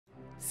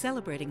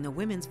Celebrating the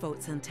Women's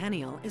Vote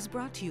Centennial is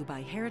brought to you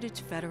by Heritage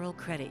Federal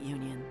Credit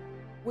Union.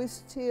 We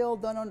still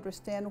don't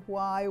understand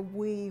why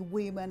we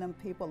women and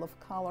people of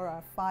color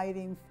are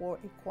fighting for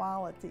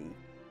equality.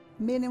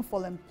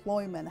 Meaningful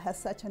employment has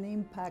such an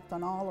impact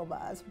on all of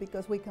us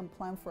because we can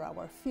plan for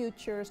our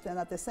futures and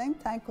at the same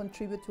time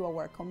contribute to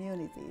our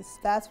communities.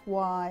 That's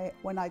why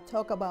when I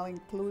talk about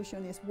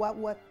inclusion is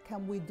what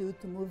can we do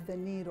to move the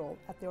needle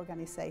at the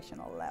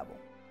organizational level.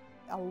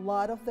 A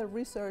lot of the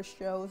research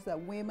shows that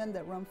women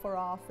that run for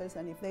office,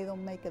 and if they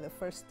don't make it the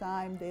first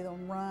time, they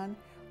don't run.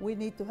 We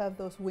need to have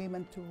those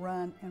women to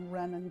run and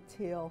run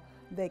until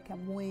they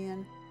can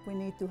win. We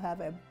need to have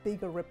a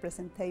bigger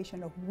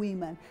representation of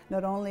women,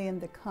 not only in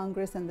the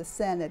Congress and the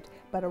Senate,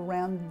 but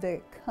around the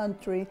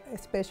country,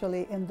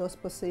 especially in those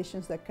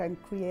positions that can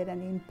create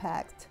an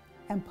impact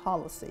and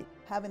policy.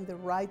 Having the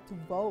right to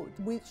vote,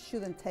 we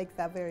shouldn't take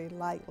that very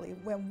lightly.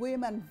 When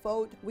women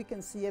vote, we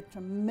can see a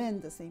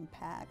tremendous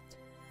impact.